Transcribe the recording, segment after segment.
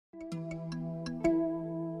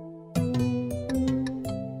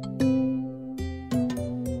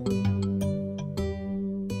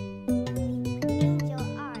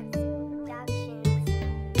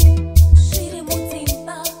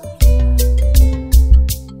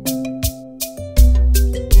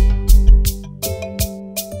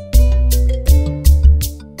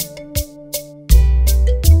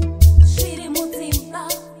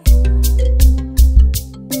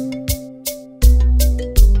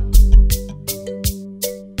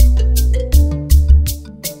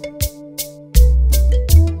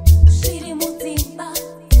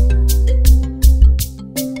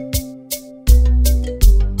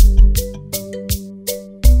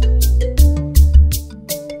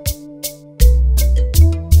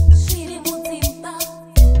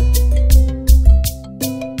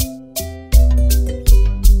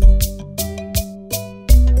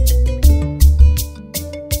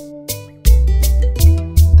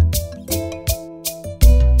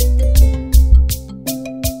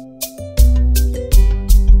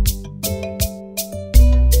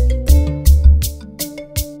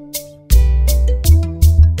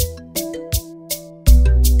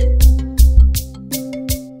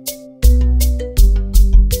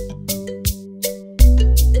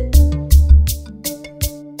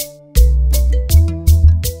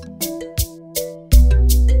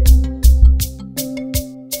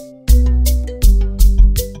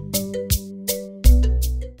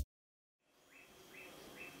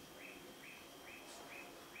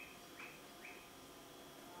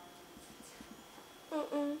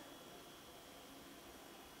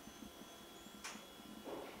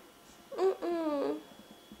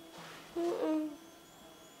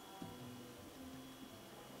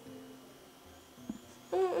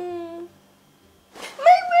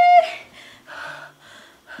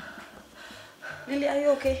Lily, are you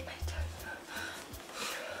okay?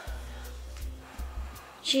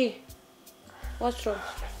 Chi, what's wrong?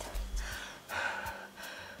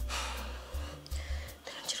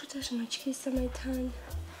 My turn.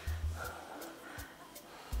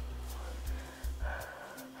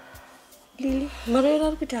 Lily,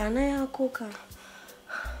 Marera Pitana ya Coca.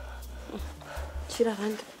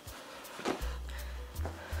 Shirahand.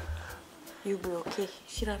 You'll be okay.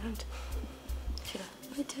 Shirahand. Shira.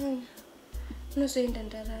 My turn. No saying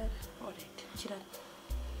that. Alright. Shira.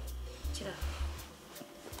 Shira.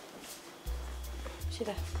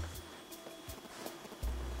 Shira.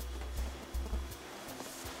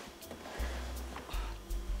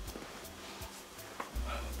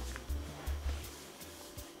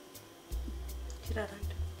 Shirahand.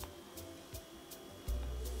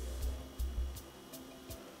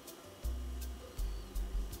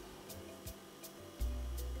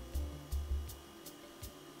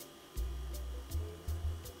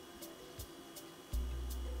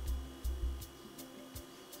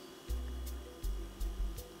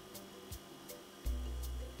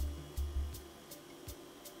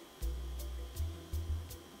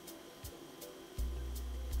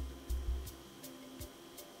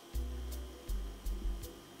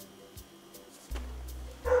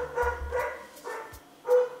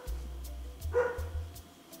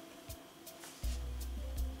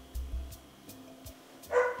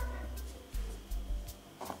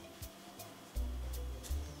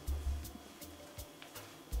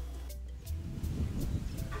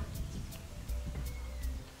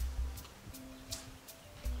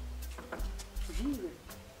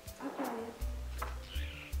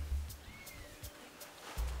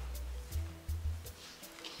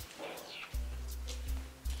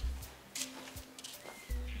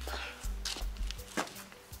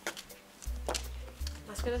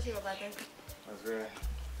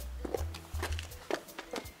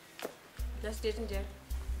 Just dating there.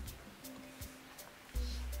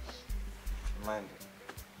 Mind.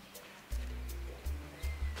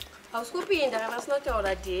 I was hoping that I was not on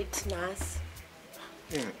a date, Nas.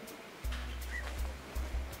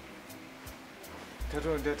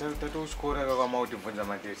 Tato score kama utifunza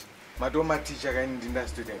matesi. Madoma teacher kaindinda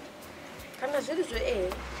student. Kana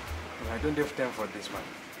zviri I don't have time for this man.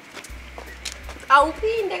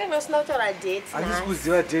 Aupinde kana usina kutora date. Andisi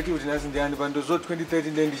kuziva date kuti nasi ndiani pandozo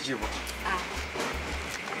 2013 ndendichipo.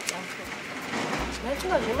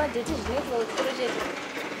 Nachunga zvema date zvinoitwa kutoro chedu.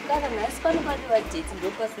 Kana nasi panopadiwa date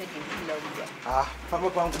ndopaswe date uya. Pamba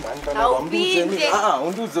pangu mani pana kwamuduzeni.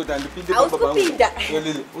 Unduze kuti andipinde pamba pangu. Aupinda.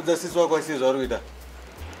 Lili, udzasisi wako asizwa ari kuita.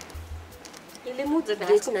 Ili mudze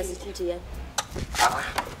date nasi tinjiya.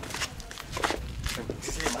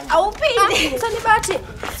 Aupinde. Sanibate.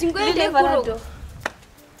 Singwende kuro.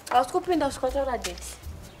 Awusikupinda usikotaura date.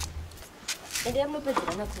 Ende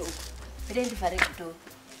munopedzerana kuuku. Ende ndivhare kudo.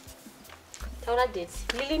 Taura date.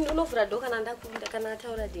 Lili unovhura do kana ndakupinda kana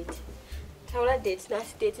taura date. Taura date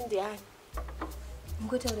nasi date ndiani.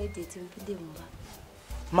 Mungotaura date mupinde mumba.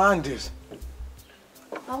 Mondays.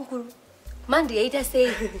 Pankuru. Monday yaita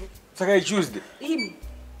sei? Saka Tuesday.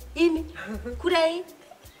 Imi. Kurai.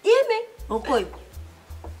 Imi. Okoyo.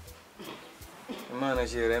 Mana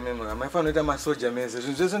chireme mwa mafanoita masoja meze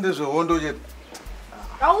zvinhu zvese ndezvehondo chete.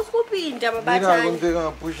 Awusikupinda mabatani. Mira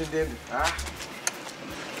kumbeka push ndende.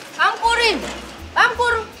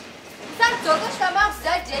 Ankuru. Sadzoka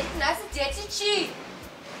shamafuza date nasi date chi.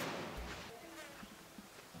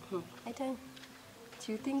 Aitan.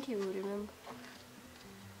 Do you think he will remember?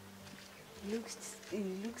 He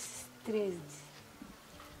looks stressed.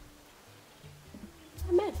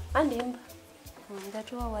 Amen. Andimba.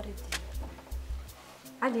 Ndatowa worried.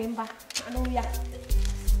 Andimba. Anouya.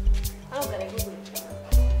 Anogara kudo.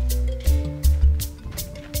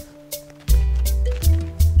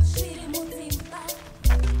 Zviri Mudzimba.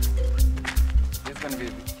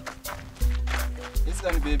 Yes,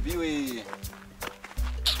 baby, we.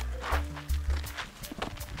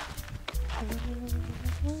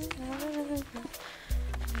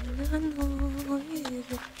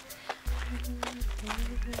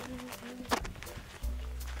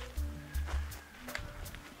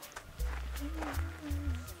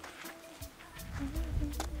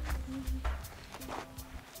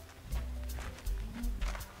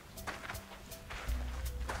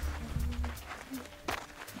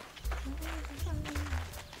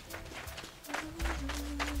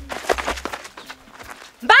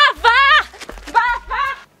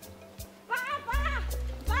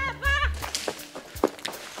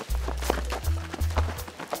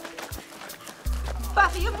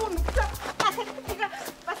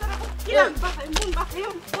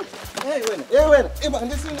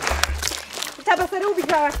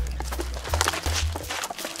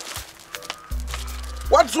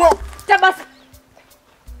 What's wrong? Tabasa.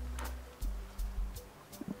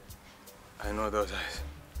 I know those eyes.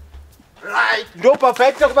 Right. No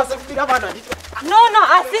perfect. No, Asiri. No,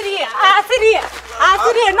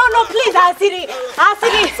 please, Asiri.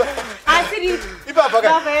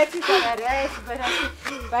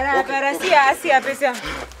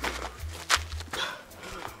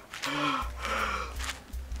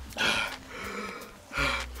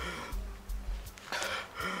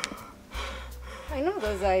 I know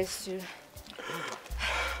those eyes too.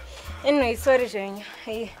 Anyway, sorry, Jane.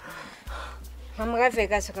 I'm going to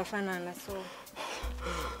take a fanana, so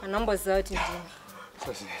a number's out in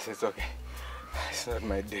It's okay. It's not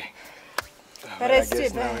my day. But I it's guess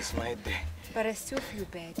still now bad. it's my day. But I still feel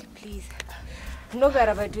bad, please. No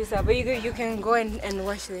better about this, but you can go and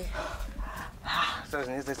wash the.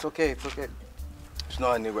 It's okay. It's okay. It's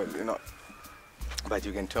not anybody, you know. But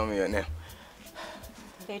you can tell me your name.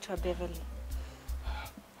 Later, Beverly.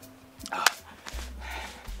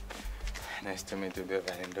 Nice to meet you,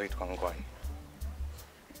 Beverly. And do it come on.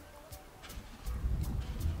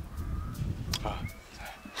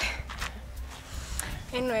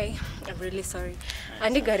 Anyway, I'm really sorry. I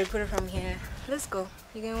need to put it from here. Let's go.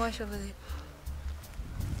 You can wash over there.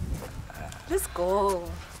 Let's go.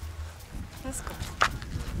 Let's go.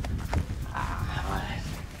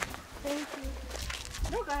 Thank you.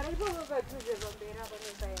 No, God, I don't know about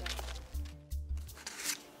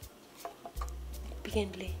Pick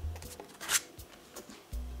and play.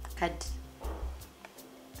 Card.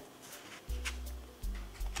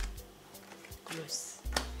 Close.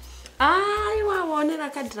 I want to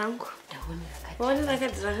like a drunk. Want to like a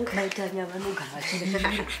drunk. My time, I want to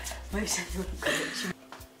my son.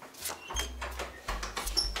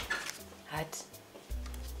 Hat.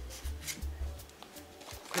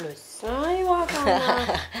 Close. I want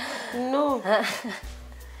no.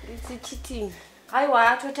 It's a cheating. I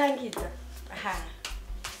want to thank it.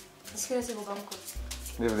 It's going to say,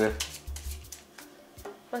 Live there.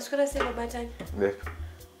 What's going to say about time? Live.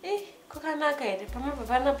 Eh, kokanaka ere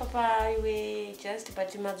pamabva papa iwe just but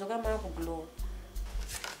madzoka makuglow.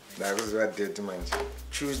 That was what date man.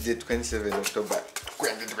 Tuesday 27 October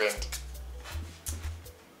 2020.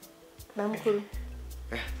 Mamkulu.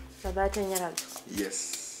 Sabata nyaradzo.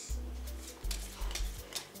 Yes.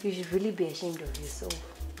 You should really be ashamed of yourself.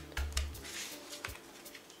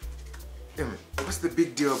 What's the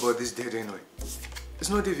big deal about this date anyway? It's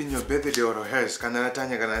not even your birthday or hers.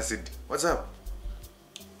 Kanatanya Kanasid. What's up?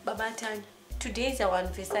 Baba Tanya, today is our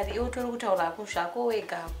anniversary. You told me to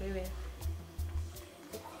wake up.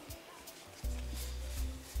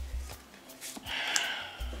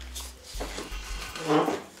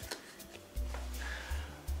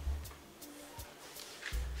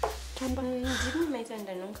 Tamba, didn't make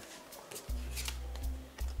it no.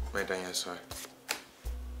 My Tanya, sorry.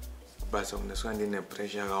 But I'm just going to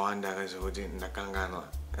pressure Rwanda as a hoodie in the Kangano.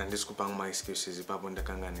 And this coupang my excuses if I'm the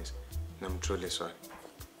Kanganis. I'm truly sorry.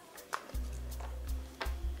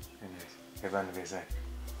 Happy anniversary.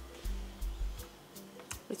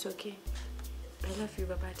 It's okay. I love you,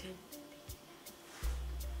 Baba Tanya.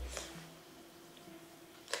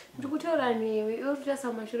 Ndikutaura newe iwe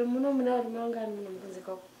utasa mashoro muno muna uri mangani muno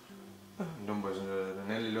muzika ko. Ndombo zinzo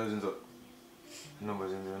nelilo zinzo. Ndombo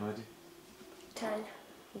zinzo noti. Tanya,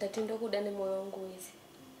 ndatindo kuda nemoyo wangu wese.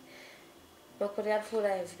 Makore apfuura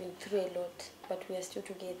have been through a lot, but we are still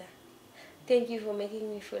together. Thank you for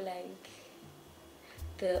making me feel like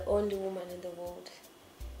the only woman in the world.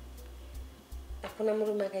 Hakuna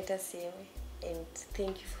murume akaita sewe, and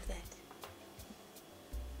thank you for that.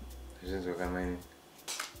 Zinzo kamani.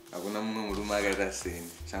 Hakuna murume akaita sewe.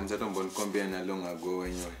 Shamsato mbonikombe na long ago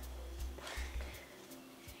anyway.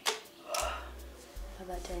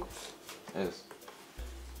 Baba Tanya. Yes.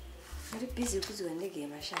 Very busy because when they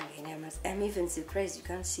game I'm even surprised you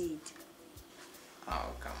can't see it.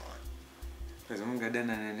 Oh, come on. Because I'm going to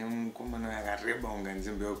go to the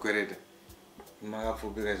Nzimbe okwereta.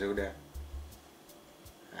 Makapfupika zvekuda.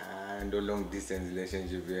 No long distance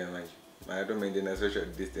relationship here much. I don't maintain a social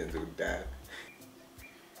distance with that.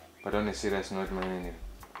 But on a serious note, man,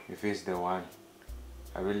 if he's the one,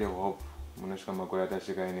 I really hope Munoshka Makura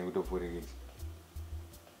Tashika in a good for it.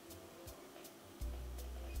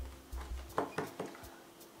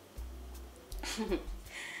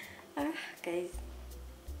 Guys,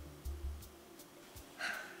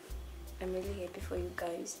 I'm really happy for you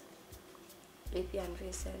guys. Happy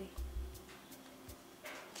anniversary.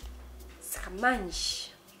 Samanj.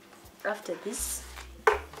 After this,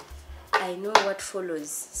 I know what follows.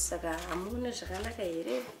 Saka amuna shakalaka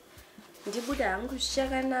ere. ndibuda hangu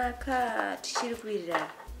zvichakanaka tichiri kuwirirana.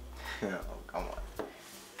 Come on.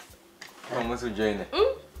 Come on, so join it.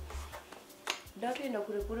 Ndatoenda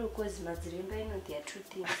kuri kozi madziremba inonzi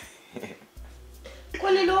ya2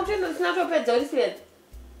 Kone lokutendo usina topedza uri serious?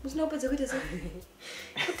 usina kupedza kuita so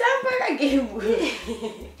Kutamba kagemu.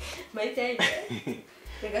 maitaita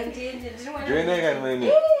rega ndiende ndiri mwana Join it again,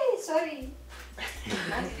 my sorry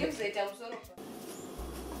handidi kuzoita musoro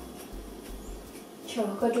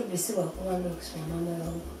chakatobvisirwa kumwana kuswa mama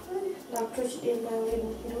vangu ndakutochidenda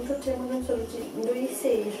ndinototemwa nesoro kuti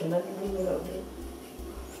ndoisei zvona ndivinira kudai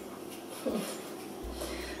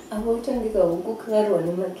avo utandika huku kakarwa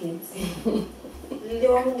nemagetsi lile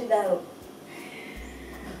wangu ndidaro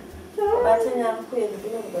bata nyama kuenda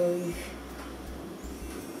kunokudaroivi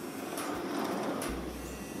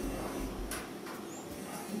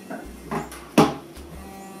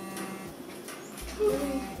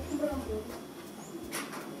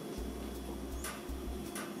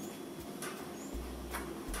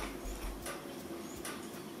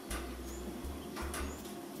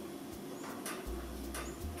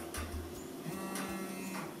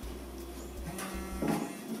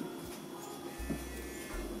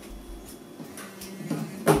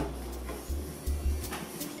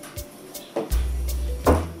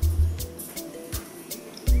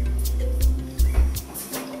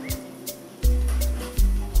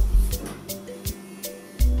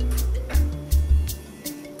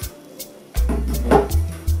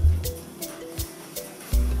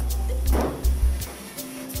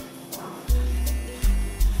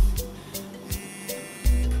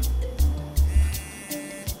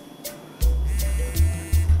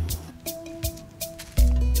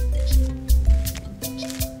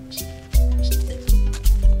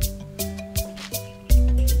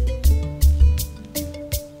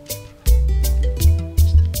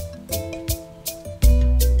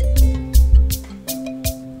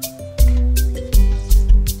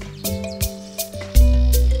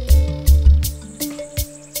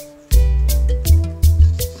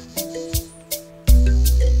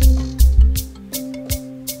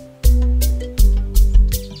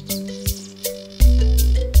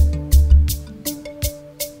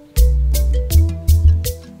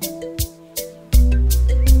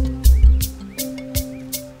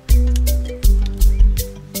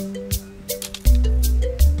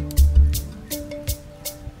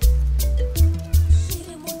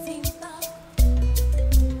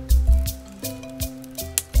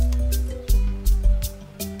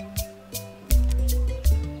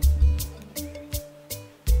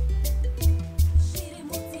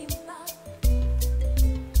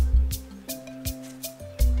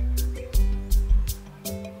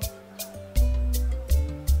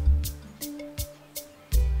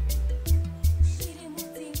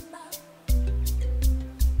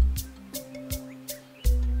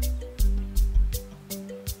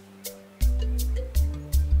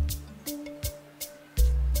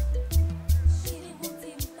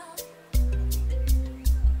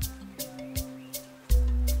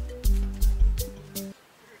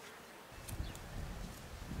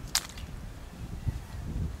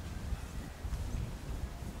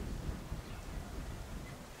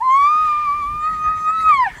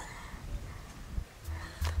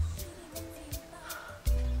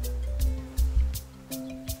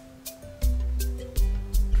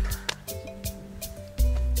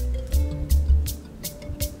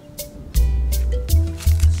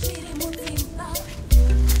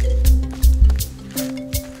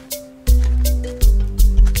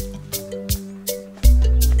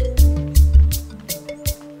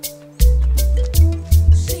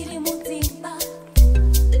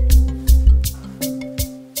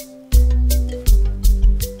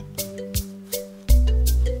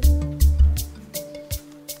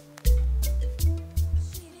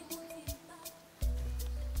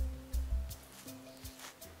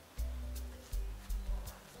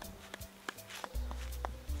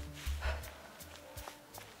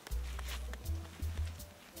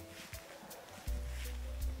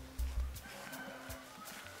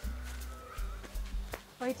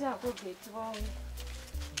Waita kugeti wawe.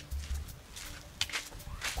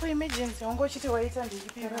 Kwa emergency wangu chiti waita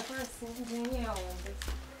ndikipira pasi ndini yaombe.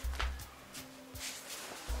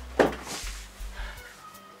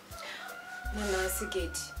 Mwana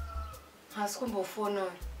asigeti. Hasikumbophona.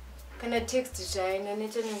 Kana text zvaina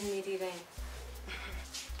nechanokumirira.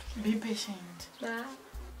 Be patient.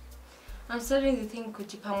 I'm starting to think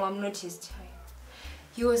kuti pamwe I'm not his type.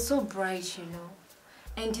 He was so bright, you know.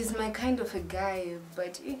 And he's my kind of a guy,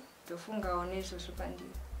 but he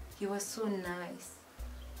was so nice.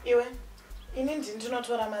 Iwe, ini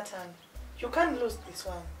ndinotora matanda. You can't lose this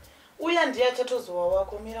one. Uya ndiye chatozowa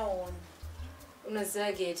wako mira uone.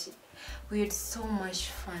 Unaziva Geti, we had so much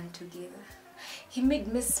fun together. He made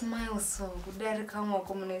me smile so. Kudarika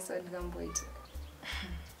mwako munaisa ndikamboita.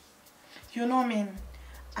 You know man,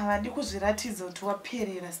 avadi kuzviratidzo kuti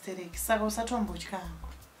waperera stereki saka usatombotya hangu.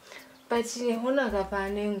 But nehona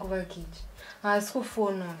kapane nguva Geti. Haasi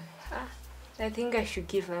kufona. I think I should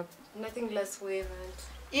give up. Nothing lasts forever.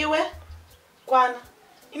 Iwe kwana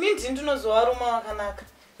ini ndini ndinozowa ruma wakanaka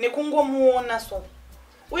nekungomuona so.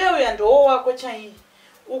 Uya ndowo wako chai.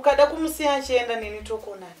 Ukada kumusiya achienda neni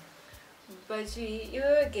tokonani. But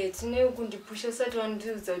iwe Geti nekundipusha usati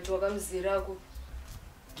wandiudza kuti wakamuzirako.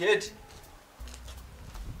 Geti.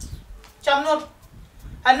 Chamnoto.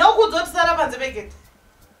 Handina kukudzosara panze pegeti.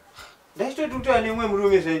 Ndachitoti kuti ane mumwe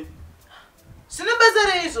murume zvai. Zvine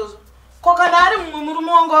basa rei izvozvo? Ko kana ari mumwe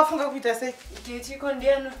murume wanga wafunga kuita sei? Geti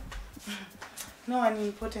kondiano. No one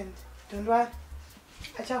important. Don't worry.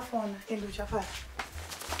 Achafona ende uchafara.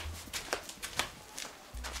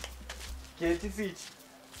 Geti fichi.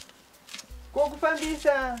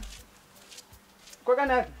 Kokufambisa.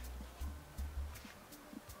 Kwakanaka.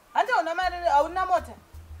 Hande una mari hauna mota?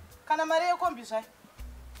 Kana mari yekombi zvai?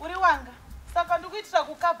 Uri wanga. Saka ndikuitira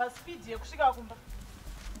kukavha speed yekusvika kumba.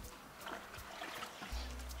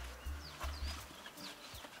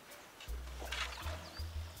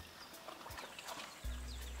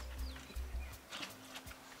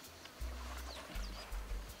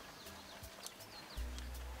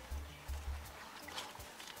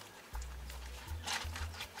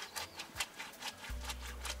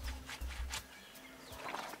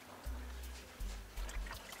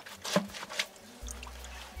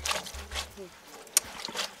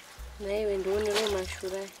 Naiwe ndionere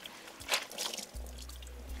mashura.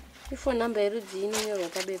 Ifo namba yerudzi inonyorwa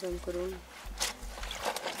pabepa mukore uno.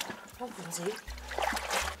 Wabvunzei?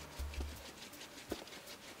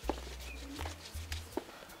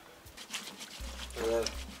 Well,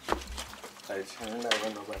 I think I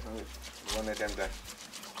don't know about one attempt that.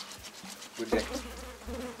 Good day.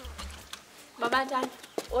 Baba Tan,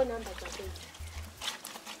 oh number dzako.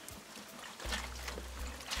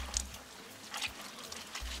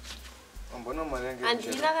 Mbona malengo?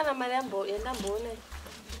 Andina kana mari yandamboona.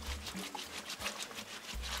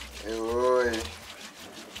 Oi.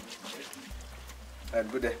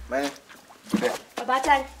 Good day. Man. Good day. Baba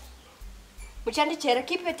Tan. Muchandichera,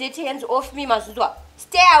 keep your dirty hands off me, Mazudwa.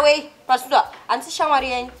 Stay away, Mazudwa. Ansi shamwari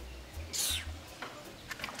yenyu.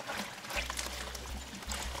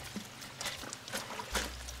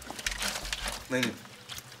 Man.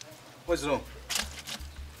 What's wrong?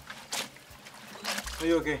 Are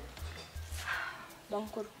you okay?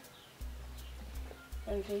 Bankuru.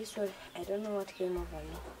 I'm very sorry. I don't know what came over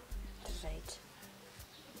me. That's right.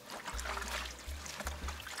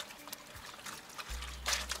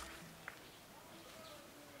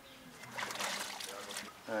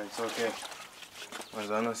 It's okay.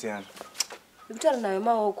 Mazano siyana. Ndikutara nawe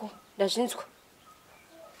maoko. Ndazvinzwa.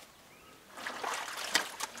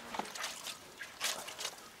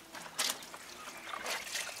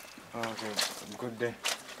 Okay. Good day.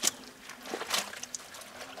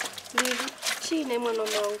 Lili, chine mwana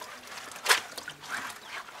wangu.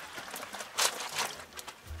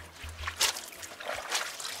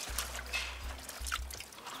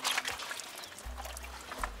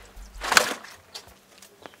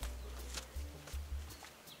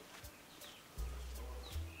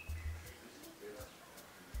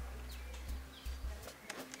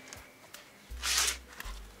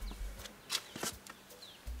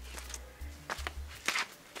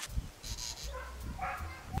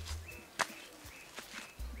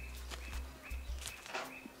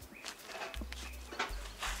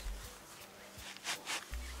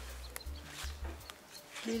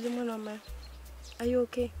 Lili, mwana, are you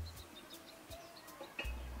okay?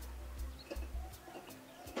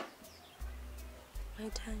 My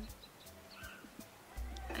time.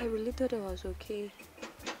 I really thought I was okay.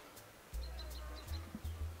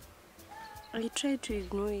 I tried to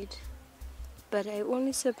ignore it, but I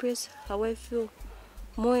only suppress how I feel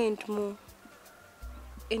more and more.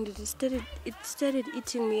 And it started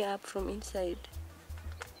eating me up from inside.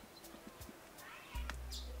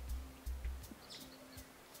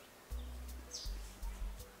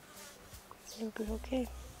 You'll be okay.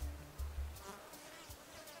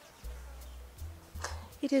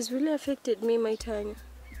 It has really affected me, my Tanya.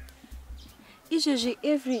 Usually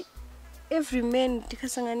every man,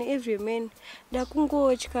 every man,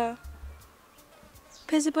 dakungochka.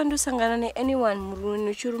 Pesi pando sangana anyone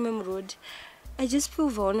muruni churume road. I just feel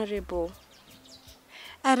vulnerable.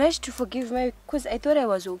 I rushed to forgive my because I thought I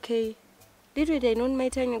was okay. Little did I know, my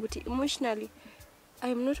Tanya, but emotionally,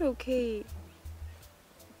 I'm not okay.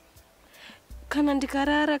 Kana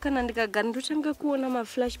ndikarara kana ndikagara ndotanga kuona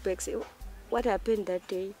ma-flashbacks what happened that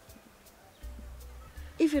day.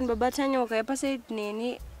 Even baba tanyoka yapasaid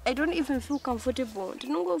neni, I don't even feel comfortable.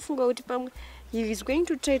 Ndinongofunga kuti pamwe he is going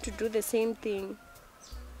to try to do the same thing.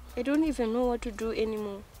 I don't even know what to do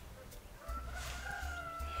anymore.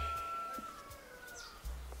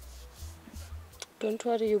 Don't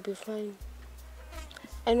worry, you'll be fine.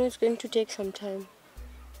 I know it's going to take some time,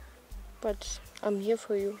 but I'm here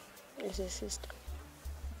for you as a sister.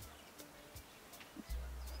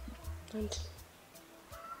 And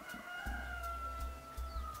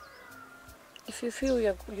if you feel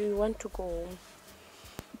you want to go home,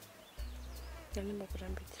 then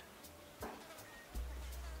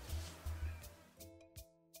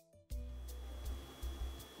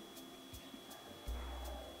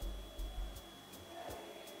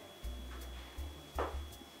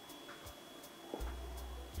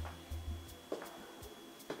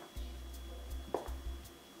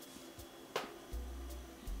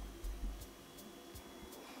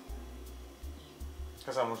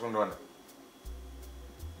Kasa musundwana.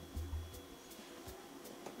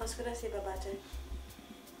 What's gonna say about it?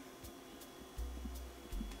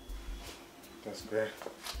 That's great.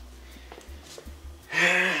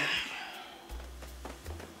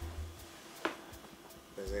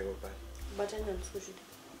 Zero bad. But I'm not sure.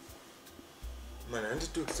 Man, I need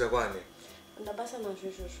to do one. And the bus I'm not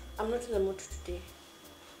sure. I'm not in the mood today.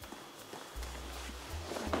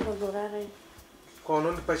 I'm not going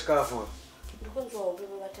Kono ndi pachikafu. ndikunzwa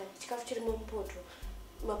ubebe batani chikafu chiri mumpoto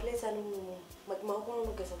maplace ari mumu maoko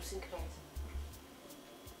anogeza kusinkirize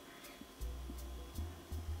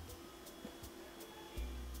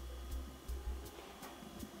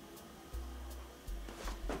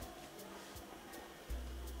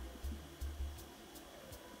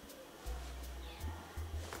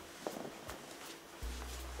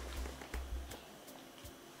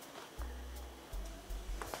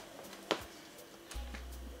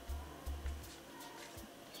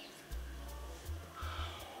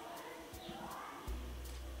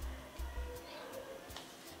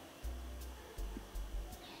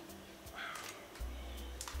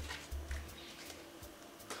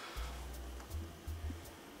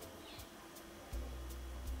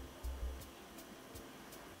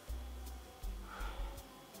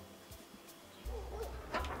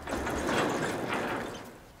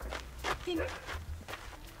Pinda.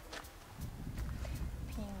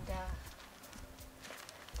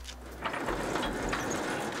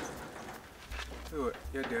 Oh,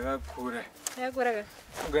 you're the kura. Yeah, Goraga.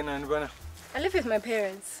 Gananbana. I live with my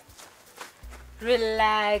parents.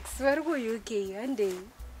 Relax. Where go you UK one day?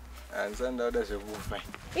 And send out as a fine.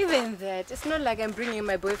 Even that, it's not like I'm bringing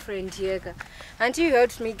my boyfriend here. Auntie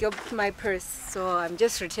helped me get my purse, so I'm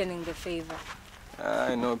just returning the favor.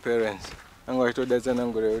 I know parents. I'm going to that's an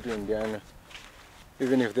angry to Indiana.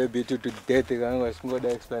 Even if they beat you to death, I'm going to go the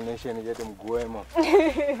explanation and get them going.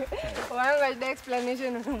 Why was the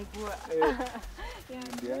explanation of Indiana.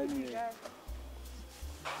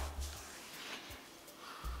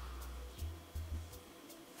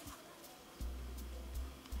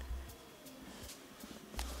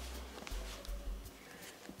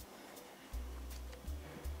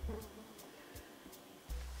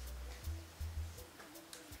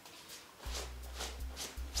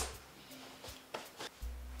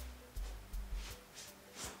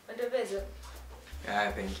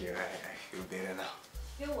 Yeah, thank you. I feel better now.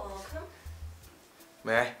 You're welcome.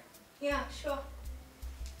 May I? Yeah, sure.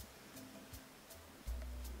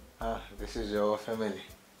 Ah, this is your family.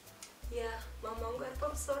 Yeah, Mama,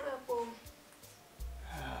 I'm sorry.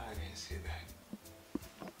 Ah, I didn't see that.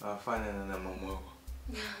 I'm fine and I'm mama.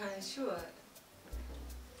 Yeah, sure.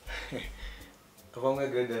 How am I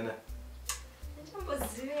good then? I'm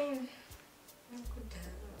good.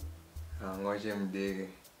 I'm watching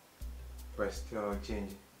digging. But still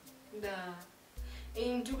changing. Da.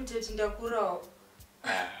 In two days in the Kurao.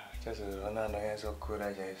 Ah, just run on the so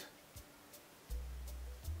courage.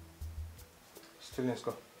 Still in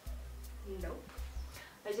school? Nope.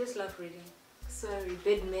 I just love reading. Sorry,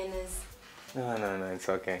 bad manners. No, it's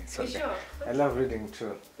okay. It's You okay. sure? I love reading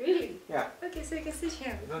too. Really? Yeah. Okay, so you can sit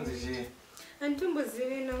here. Don't see. And Tumbo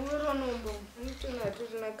Zivina, we're on Umbo. I'm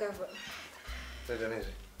too not cover.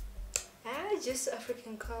 Ah, just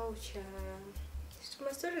African culture.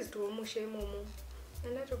 My stories do Mushe Momo.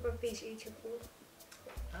 And I drop a page each of you.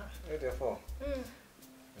 Ah, 84. No,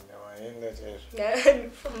 I ain't that age. Yeah,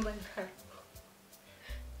 from Banana.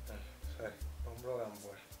 Sorry, I'm broke on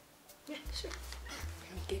board. Yeah, sure.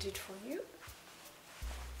 Let me get it for you.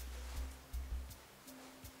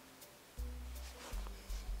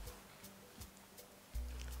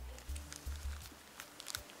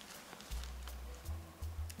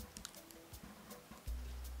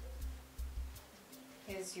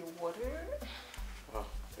 Here's your water. Oh,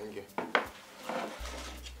 thank you.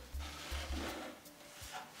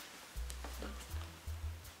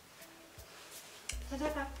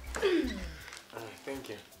 Thank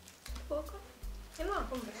you. Welcome. You're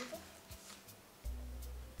welcome, brother.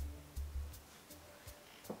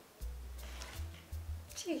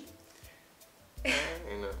 Gee. You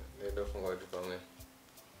know, they don't forget to come in.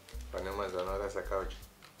 Panama's another couch.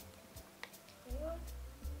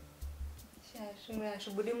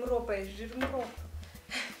 Zviri muropa izvi zviri muropa.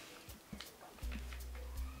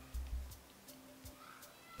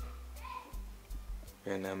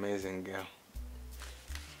 You're an amazing girl.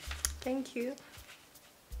 Thank you.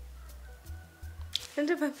 And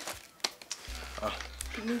the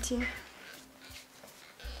meeting.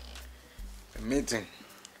 A meeting?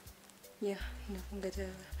 Yeah, inofunga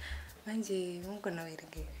manje ungona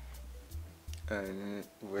werengeka.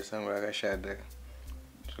 Voice yangu yakashata.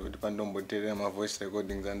 Kuti pandomboteerera ma-voice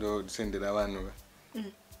recordings andosendera vanhu.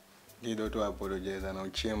 Ndida kuti apologize na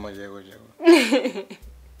uchema chako chako.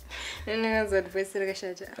 Ndingazi voice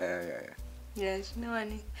yakashata. Yeah. Yeah,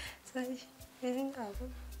 chinowani. Sai, ngavo.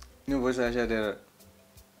 Ni voice yakashata.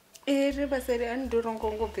 Ribaseri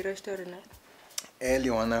andorongo ngobvira story na. Early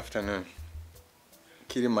one afternoon.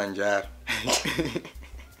 Kilimanjaro.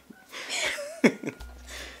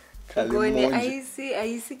 Gone, I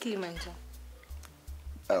see Kilimanjaro.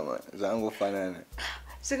 Zangu fanana.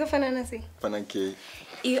 Zikafanana si? Pana K.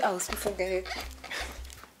 You ausifungele.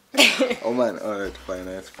 Oh man, alright, fine,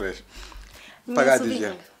 express.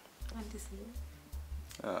 Pagadija.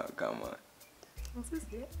 Ah, come on.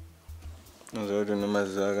 Nzoto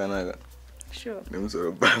namaziwa kanaka. Sure.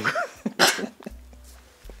 Nemsoro bangu.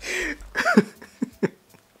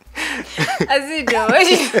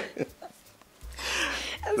 Azidoshi.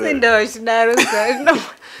 Azidoshi naro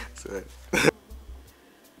sana. Sorry.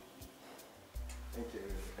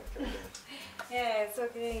 Yeah, it's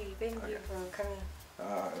okay. Thank you for coming.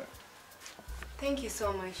 Thank you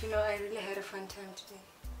so much. You know, I really had a fun time today.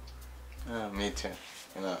 Me too.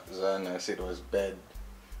 You know, Zana said it was bad.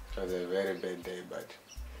 It was a very bad day, but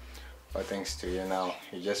thanks to you now,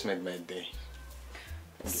 you just made my day.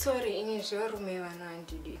 Sorry, ini zvoru mevana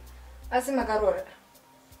andidi. Asi makarora.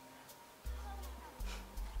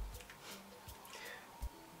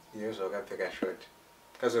 You also take a shot.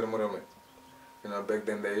 Because of the murume. You know, back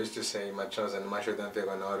then they used to say my trousers and my shirt and take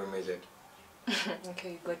on our major.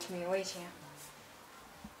 Okay, you got me. Wait here.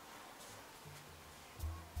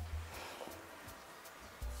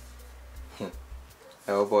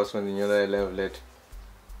 I hope I was when you know I love late.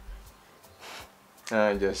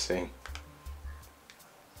 I'm just saying.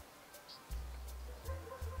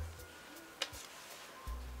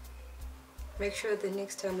 Make sure the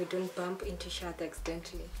next time we don't bump into each other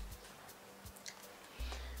accidentally.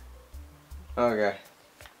 Okay,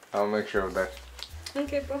 I'll make sure of that.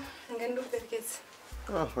 Okay, bro. I'm gonna look at the kids.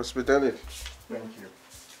 Oh, hospitality. Thank you.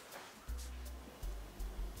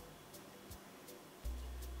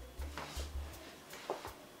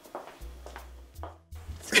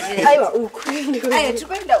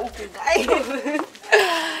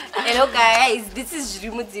 Hello guys, this is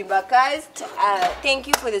Zviri Mudzimba cast. Thank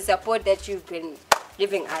you for the support that you've been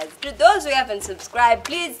giving us. To those who haven't subscribed,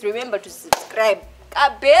 please remember to subscribe.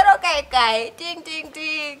 Kabero kai ting ting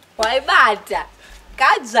ting. Why bata?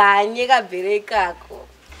 Kadzanye kabere kako.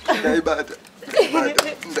 Ndaibata.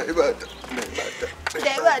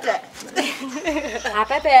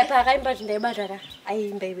 Apa pakaimba ndaibata ka.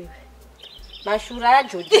 Aimba iwe. Mashura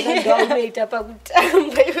ajojina ndaunoita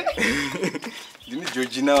pakutamba iwe. Ndini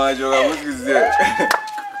Georgina wacho kamusikiziya.